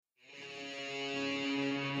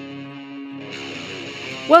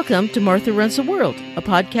Welcome to Martha Runs the World, a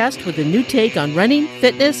podcast with a new take on running,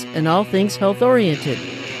 fitness, and all things health-oriented.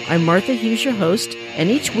 I'm Martha Hughes, your host, and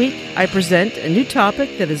each week I present a new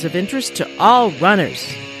topic that is of interest to all runners.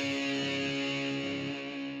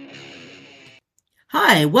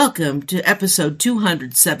 Hi, welcome to episode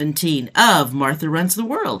 217 of Martha Runs the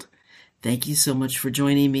World. Thank you so much for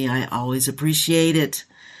joining me. I always appreciate it.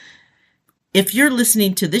 If you're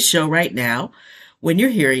listening to this show right now, when you're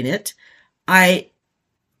hearing it, I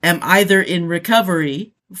am either in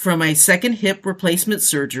recovery from my second hip replacement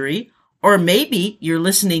surgery, or maybe you're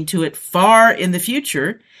listening to it far in the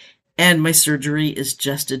future and my surgery is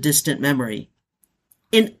just a distant memory.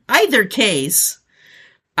 In either case,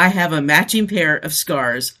 I have a matching pair of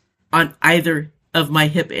scars on either of my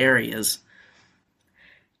hip areas.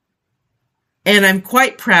 And I'm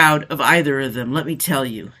quite proud of either of them, let me tell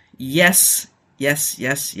you. Yes,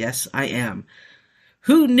 I am.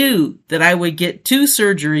 Who knew that I would get 2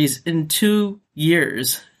 surgeries in 2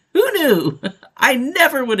 years? Who knew? I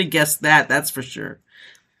never would have guessed that, that's for sure.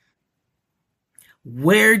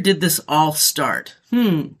 Where did this all start?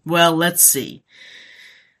 Well, let's see.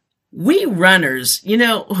 We runners,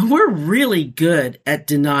 we're really good at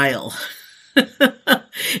denial.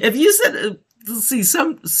 If you said, let's see,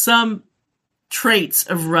 some traits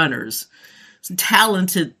of runners, some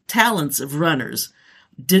talents of runners,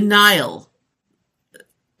 denial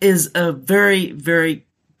is a very, very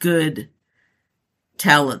good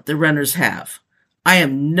talent the runners have. I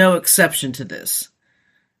am no exception to this.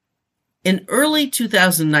 In early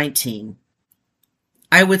 2019,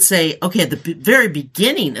 I would say, at the very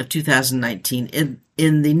beginning of 2019,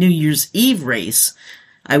 in the New Year's Eve race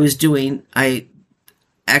I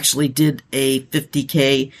actually did a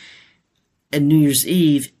 50K on New Year's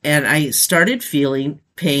Eve, and I started feeling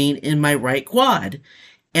pain in my right quad.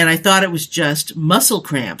 And I thought it was just muscle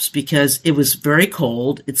cramps because it was very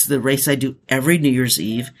cold. It's the race I do every New Year's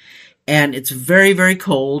Eve. And it's very, very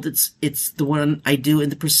cold. It's the one I do in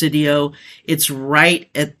the Presidio. It's right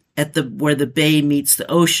at where the bay meets the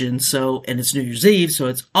ocean. And it's New Year's Eve. So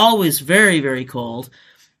it's always very, very cold.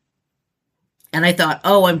 And I thought,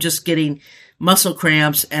 I'm just getting muscle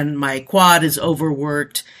cramps and my quad is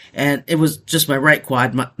overworked. And it was just my right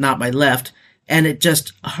quad, not my left. And it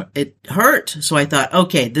hurt. So I thought,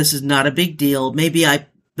 this is not a big deal. Maybe I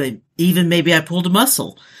pulled a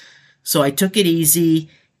muscle. So I took it easy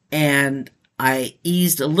and I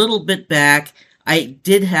eased a little bit back. I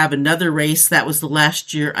did have another race. That was the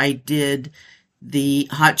last year I did the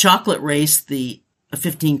hot chocolate race, the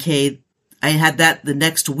 15K. I had that the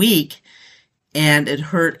next week and it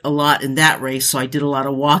hurt a lot in that race. So I did a lot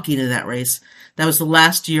of walking in that race. That was the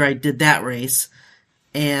last year I did that race.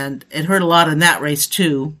 And it hurt a lot in that race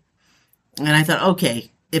too. And I thought,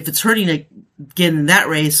 if it's hurting again in that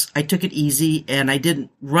race, I took it easy and I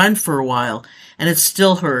didn't run for a while and it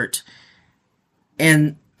still hurt.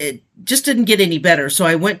 And it just didn't get any better. So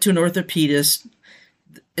I went to an orthopedist,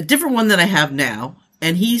 a different one than I have now.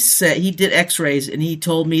 And he said, he did x-rays and he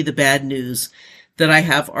told me the bad news that I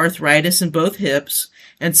have arthritis in both hips.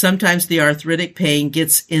 And sometimes the arthritic pain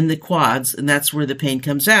gets in the quads and that's where the pain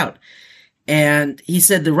comes out. And he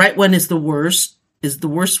said the right one is the worst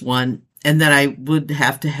one, and that I would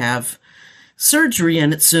have to have surgery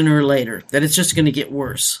on it sooner or later, that it's just going to get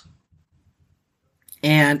worse.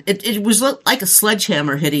 And it was like a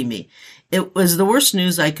sledgehammer hitting me. It was the worst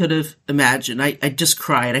news I could have imagined. I just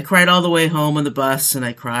cried. I cried all the way home on the bus, and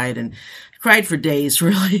I cried for days,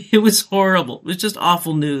 really. It was horrible. It was just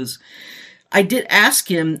awful news. I did ask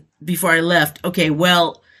him before I left, all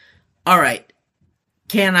right.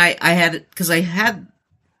 Because I had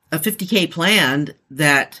a 50K planned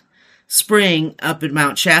that spring up in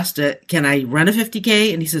Mount Shasta. Can I run a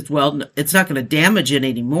 50K? And he says, no, it's not going to damage it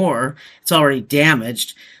anymore. It's already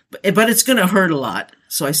damaged, but it's going to hurt a lot.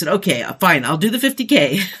 So I said, fine, I'll do the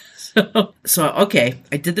 50K.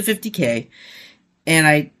 I did the 50K and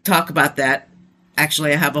I talk about that.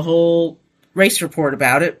 Actually, I have a whole race report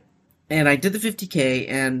about it and I did the 50K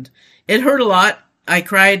and it hurt a lot. I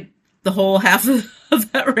cried the whole half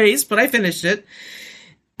of that race, but I finished it.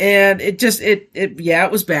 And it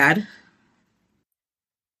was bad.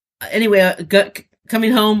 Anyway,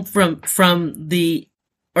 coming home from the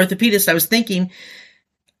orthopedist, I was thinking,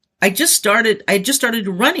 I just started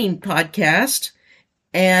a running podcast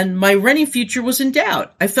and my running future was in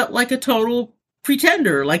doubt. I felt like a total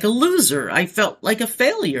pretender, like a loser. I felt like a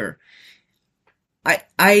failure.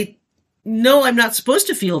 I No, I'm not supposed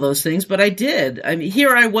to feel those things, but I did. I mean,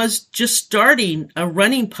 here I was just starting a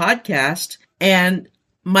running podcast and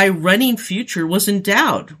my running future was in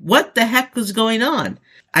doubt. What the heck was going on?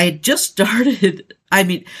 I had just started. I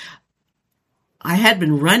mean, I had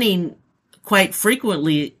been running quite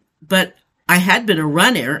frequently, but I had been a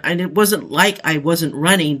runner, and it wasn't like I wasn't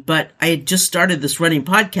running, but I had just started this running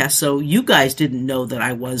podcast, so you guys didn't know that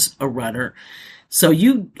I was a runner. So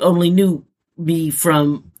you only knew me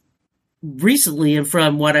from recently and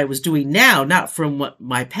from what I was doing now, not from what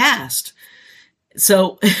my past.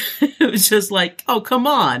 So it was just like, oh, come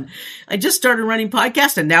on. I just started running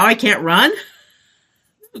podcast and now I can't run.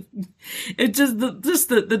 It just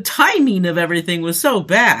the timing of everything was so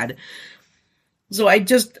bad. So I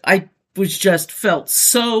was just felt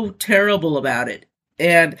so terrible about it.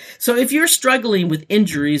 And so if you're struggling with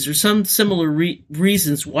injuries or some similar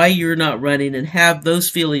reasons why you're not running and have those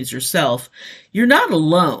feelings yourself, you're not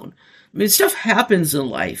alone. I mean, stuff happens in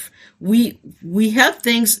life. We have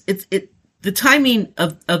things, the timing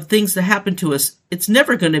of things that happen to us, it's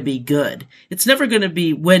never going to be good. It's never going to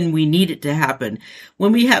be when we need it to happen.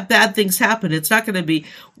 When we have bad things happen, it's not going to be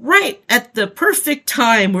right at the perfect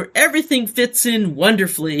time where everything fits in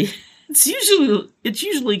wonderfully. It's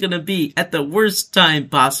usually going to be at the worst time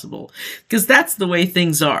possible, because that's the way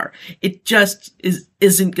things are. It just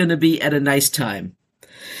isn't going to be at a nice time.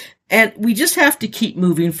 And we just have to keep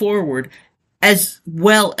moving forward as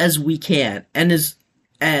well as we can, and as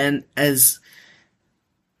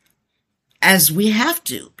we have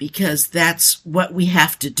to, because that's what we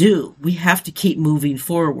have to do. We have to keep moving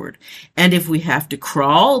forward. And if we have to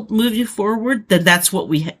crawl moving forward, then that's what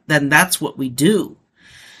we do.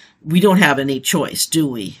 We don't have any choice, do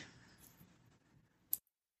we?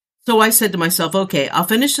 So I said to myself, okay, I'll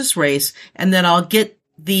finish this race and then I'll get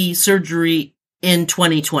the surgery in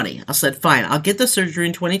 2020. I said, fine, I'll get the surgery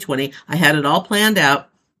in 2020. I had it all planned out.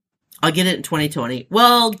 I'll get it in 2020.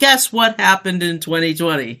 Well, guess what happened in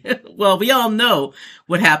 2020? Well, we all know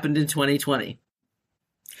what happened in 2020.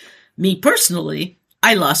 Me personally,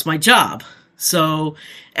 I lost my job. So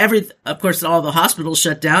of course, all the hospitals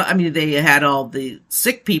shut down. I mean, they had all the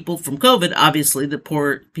sick people from COVID, obviously the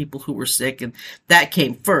poor people who were sick, and that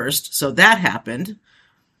came first. So that happened.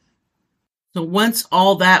 So once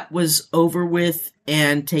all that was over with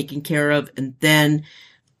and taken care of, and then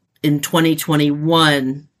in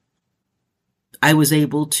 2021, I was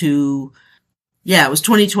able to, it was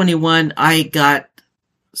 2021, I got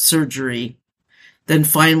surgery, then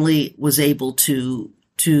finally was able to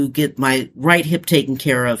get my right hip taken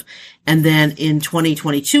care of. And then in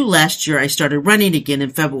 2022, last year, I started running again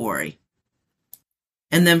in February.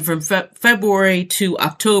 And then from February to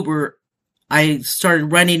October, I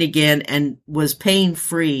started running again and was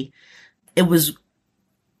pain-free. It was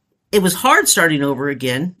hard starting over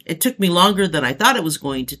again. It took me longer than I thought it was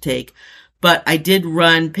going to take, but I did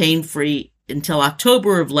run pain-free until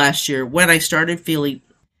October of last year, when I started feeling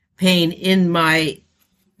pain in my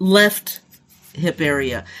left hip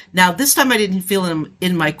area. Now, this time I didn't feel it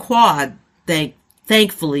in my quad.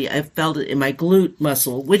 Thankfully, I felt it in my glute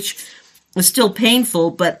muscle, which was still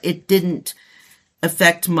painful, but it didn't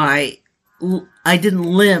affect I didn't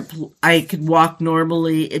limp. I could walk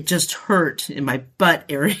normally. It just hurt in my butt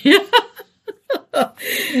area.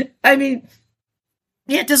 I mean,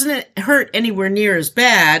 it doesn't hurt anywhere near as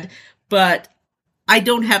bad, but I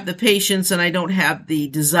don't have the patience and I don't have the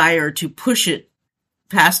desire to push it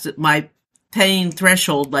past my pain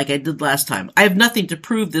threshold like I did last time. I have nothing to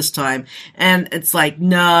prove this time. And it's like,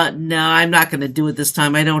 no, I'm not going to do it this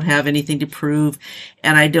time. I don't have anything to prove.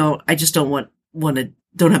 And I just don't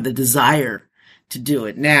don't have the desire to do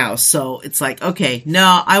it now. So it's like, okay,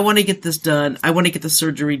 no, I want to get this done. I want to get the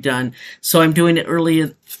surgery done. So I'm doing it early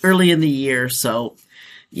in the year. So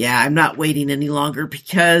yeah, I'm not waiting any longer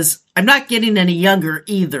because I'm not getting any younger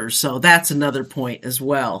either. So that's another point as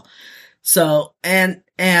well. So, so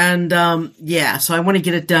I want to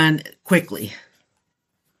get it done quickly.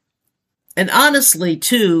 And honestly,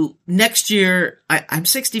 too, next year, I'm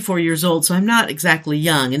 64 years old, so I'm not exactly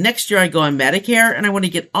young. And next year I go on Medicare, and I want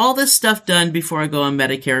to get all this stuff done before I go on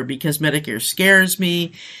Medicare, because Medicare scares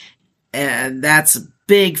me. And that's a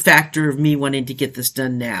big factor of me wanting to get this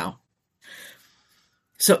done now.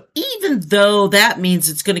 So even though that means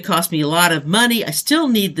it's going to cost me a lot of money, I still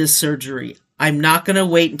need this surgery. I'm not going to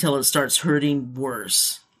wait until it starts hurting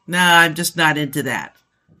worse. Nah, I'm just not into that.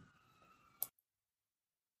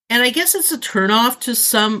 And I guess it's a turnoff to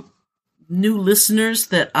some new listeners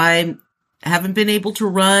that I haven't been able to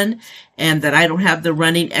run and that I don't have the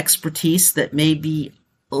running expertise that maybe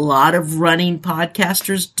a lot of running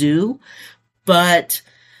podcasters do. But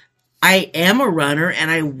I am a runner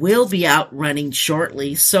and I will be out running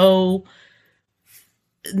shortly. So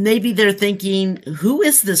maybe they're thinking, who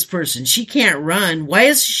is this person? She can't run. Why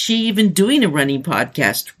is she even doing a running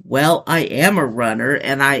podcast? Well, I am a runner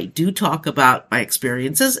and I do talk about my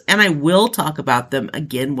experiences, and I will talk about them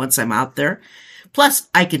again once I'm out there. Plus,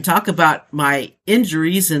 I can talk about my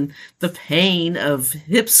injuries and the pain of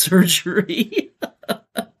hip surgery.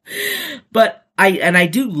 But I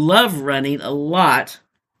do love running a lot.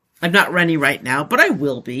 I'm not running right now, but I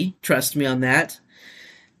will be. Trust me on that.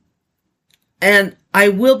 And I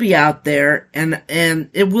will be out there, and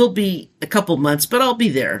it will be a couple months, but I'll be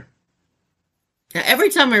there. Now, every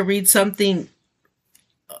time I read something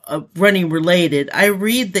running related, I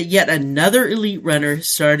read that yet another elite runner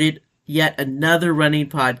started yet another running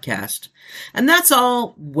podcast. And that's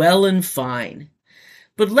all well and fine.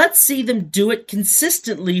 But let's see them do it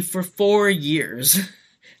consistently for 4 years.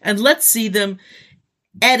 And let's see them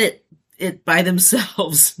edit it by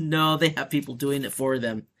themselves. No, they have people doing it for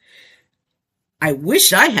them. I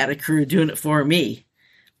wish I had a crew doing it for me.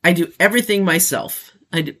 I do everything myself.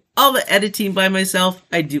 I do all the editing by myself.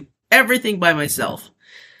 I do everything by myself.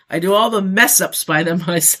 I do all the mess ups by them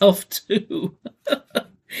myself too.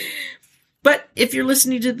 But if you're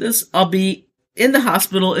listening to this, I'll be in the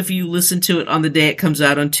hospital if you listen to it on the day it comes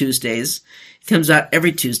out on Tuesdays. It comes out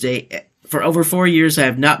every Tuesday. For over 4 years, I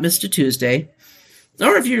have not missed a Tuesday.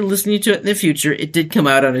 Or if you're listening to it in the future, it did come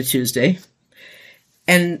out on a Tuesday.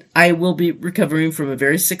 And I will be recovering from a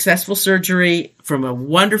very successful surgery from a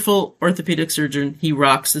wonderful orthopedic surgeon. He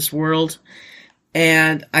rocks this world.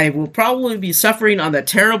 And I will probably be suffering on that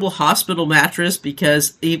terrible hospital mattress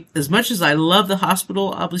because as much as I love the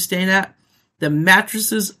hospital I'll be staying at, the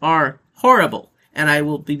mattresses are horrible. And I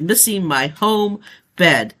will be missing my home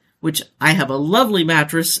bed, which I have a lovely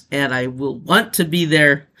mattress and I will want to be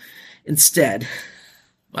there instead.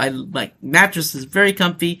 My mattress is very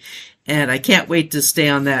comfy and I can't wait to stay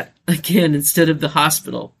on that again instead of the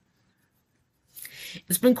hospital.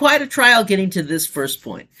 It's been quite a trial getting to this first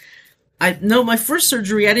point. I know my first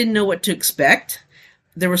surgery, I didn't know what to expect.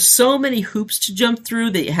 There were so many hoops to jump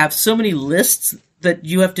through. They have so many lists that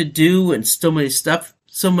you have to do and so many stuff,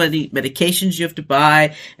 so many medications you have to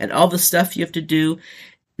buy and all the stuff you have to do.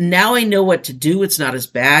 Now I know what to do. It's not as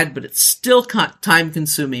bad, but it's still time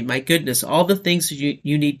consuming. My goodness, all the things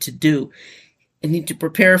you need to do and need to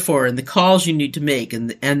prepare for, and the calls you need to make,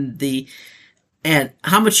 and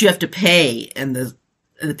how much you have to pay, and the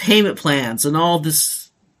payment plans, and all this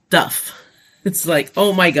stuff. It's like,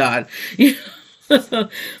 oh my God.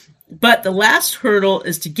 But the last hurdle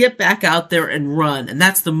is to get back out there and run, and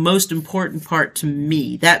that's the most important part to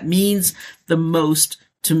me. That means the most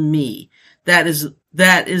to me. That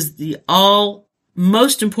is the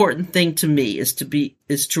most important thing to me is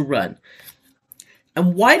to run.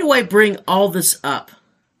 And why do I bring all this up?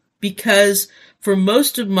 Because for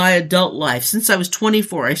most of my adult life, since I was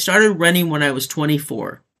 24, I started running when I was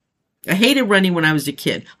 24. I hated running when I was a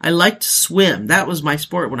kid. I liked to swim. That was my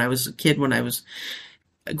sport when I was a kid, when I was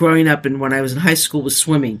growing up, and when I was in high school was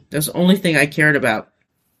swimming. That's the only thing I cared about.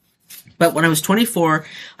 But when I was 24,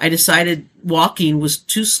 I decided walking was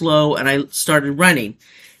too slow and I started running.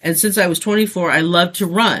 And since I was 24, I loved to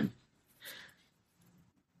run.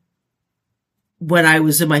 When I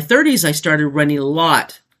was in my 30s, I started running a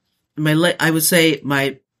lot. I would say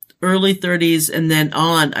my early 30s and then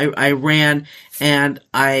on, I ran, and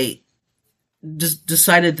I just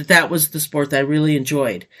decided that was the sport that I really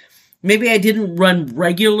enjoyed. Maybe I didn't run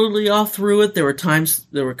regularly all through it. There were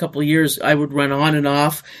a couple of years I would run on and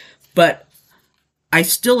off, but I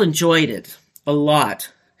still enjoyed it a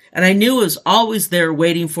lot. And I knew it was always there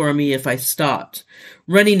waiting for me if I stopped.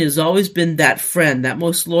 Running has always been that friend, that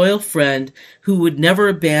most loyal friend who would never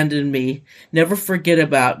abandon me, never forget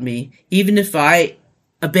about me. Even if I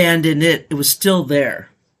abandoned it, it was still there.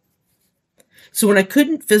 So when I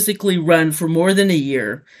couldn't physically run for more than a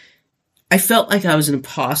year, I felt like I was an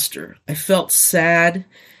imposter. I felt sad,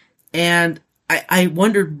 and I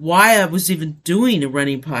wondered why I was even doing a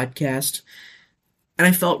running podcast, and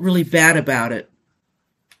I felt really bad about it.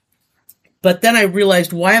 But then I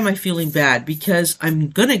realized, why am I feeling bad? Because I'm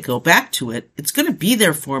going to go back to it. It's going to be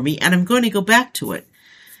there for me, and I'm going to go back to it.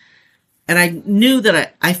 And I knew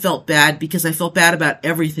that I felt bad because I felt bad about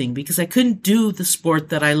everything, because I couldn't do the sport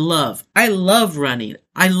that I love. I love running.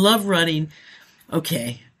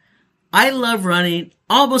 Okay. I love running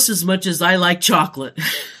almost as much as I like chocolate.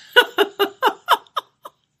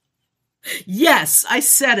 Yes, I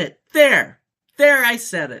said it. There, I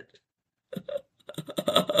said it.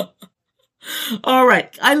 All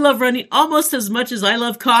right. I love running almost as much as I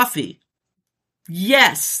love coffee.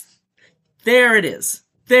 Yes. There it is.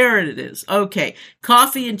 Okay.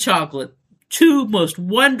 Coffee and chocolate. two most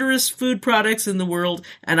wondrous food products in the world,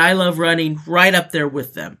 and I love running right up there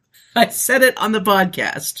with them. I said it on the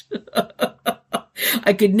podcast.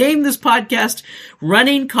 I could name this podcast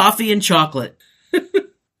Running, Coffee, and Chocolate.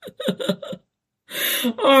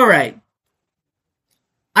 All right.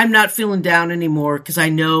 I'm not feeling down anymore because I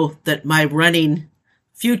know that my running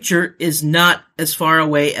future is not as far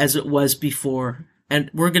away as it was before. And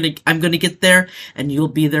I'm going to get there, and you'll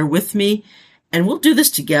be there with me, and we'll do this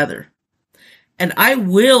together. And I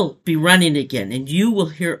will be running again, and you will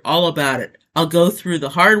hear all about it. I'll go through the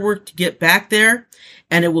hard work to get back there,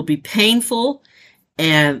 and it will be painful,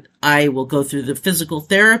 and I will go through the physical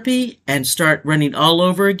therapy and start running all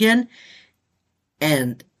over again,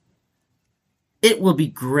 and it will be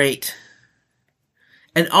great.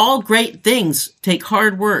 And all great things take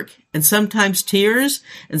hard work, and sometimes tears,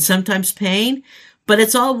 and sometimes pain, but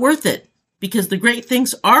it's all worth it, because the great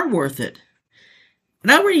things are worth it.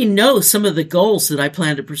 And I already know some of the goals that I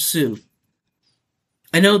plan to pursue.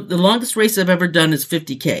 I know the longest race I've ever done is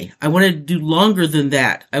 50K. I want to do longer than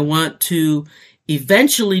that. I want to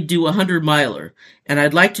eventually do a 100-miler. And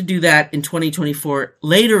I'd like to do that in 2024,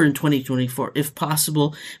 later in 2024, if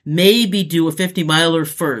possible. Maybe do a 50-miler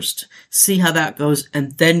first, see how that goes,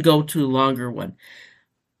 and then go to a longer one.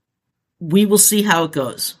 We will see how it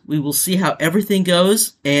goes. We will see how everything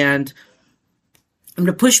goes, and I'm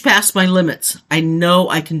going to push past my limits. I know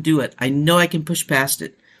I can do it. I know I can push past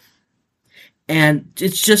it. And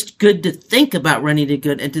it's just good to think about running it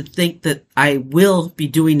good and to think that I will be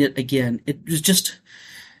doing it again. It was just,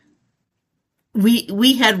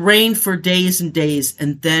 we had rain for days and days,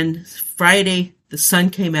 and then Friday the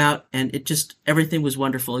sun came out and everything was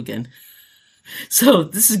wonderful again. So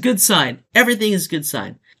this is a good sign. Everything is a good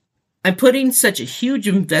sign. I'm putting such a huge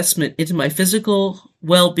investment into my physical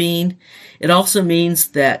well-being. It also means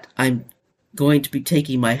that I'm going to be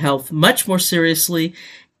taking my health much more seriously,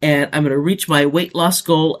 and I'm going to reach my weight loss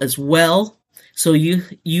goal as well. So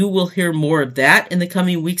you will hear more of that in the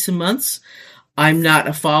coming weeks and months. I'm not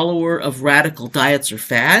a follower of radical diets or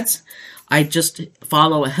fads. I just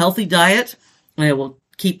follow a healthy diet, and I will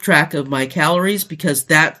keep track of my calories because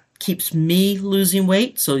that keeps me losing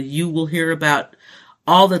weight. So you will hear about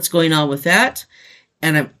all that's going on with that.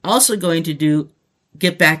 And I'm also going to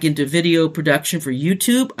get back into video production for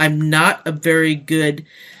YouTube. I'm not a very good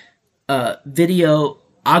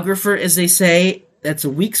videographer, as they say. That's a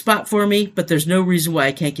weak spot for me, but there's no reason why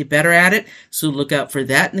I can't get better at it. So look out for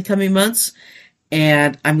that in the coming months.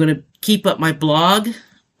 And I'm going to keep up my blog.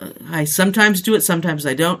 I sometimes do it, sometimes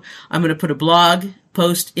I don't. I'm going to put a blog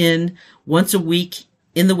post in once a week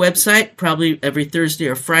in the website, probably every Thursday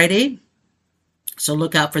or Friday. So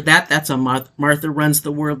look out for that. That's on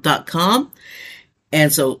MarthaRunsTheWorld.com.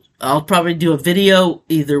 And so I'll probably do a video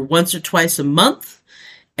either once or twice a month,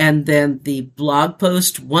 and then the blog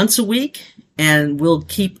post once a week. And we'll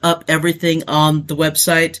keep up everything on the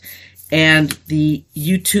website and the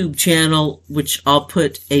YouTube channel, which I'll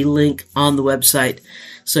put a link on the website.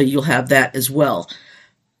 So you'll have that as well.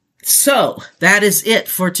 So that is it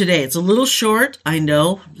for today. It's a little short, I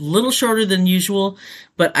know, a little shorter than usual,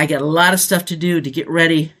 but I got a lot of stuff to do to get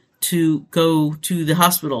ready to go to the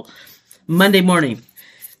hospital Monday morning.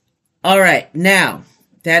 All right, now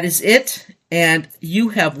that is it. And you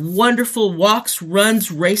have wonderful walks,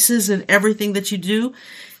 runs, races, and everything that you do.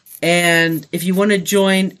 And if you want to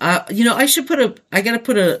join, I got to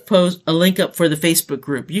put a link up for the Facebook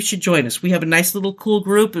group. You should join us. We have a nice little cool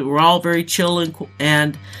group. We're all very chill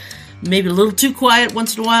and maybe a little too quiet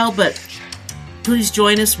once in a while, but please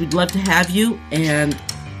join us. We'd love to have you. And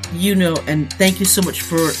and thank you so much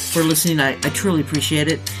for listening. I truly appreciate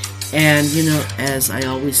it. And as I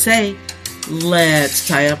always say, let's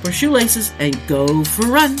tie up our shoelaces and go for a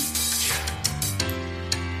run.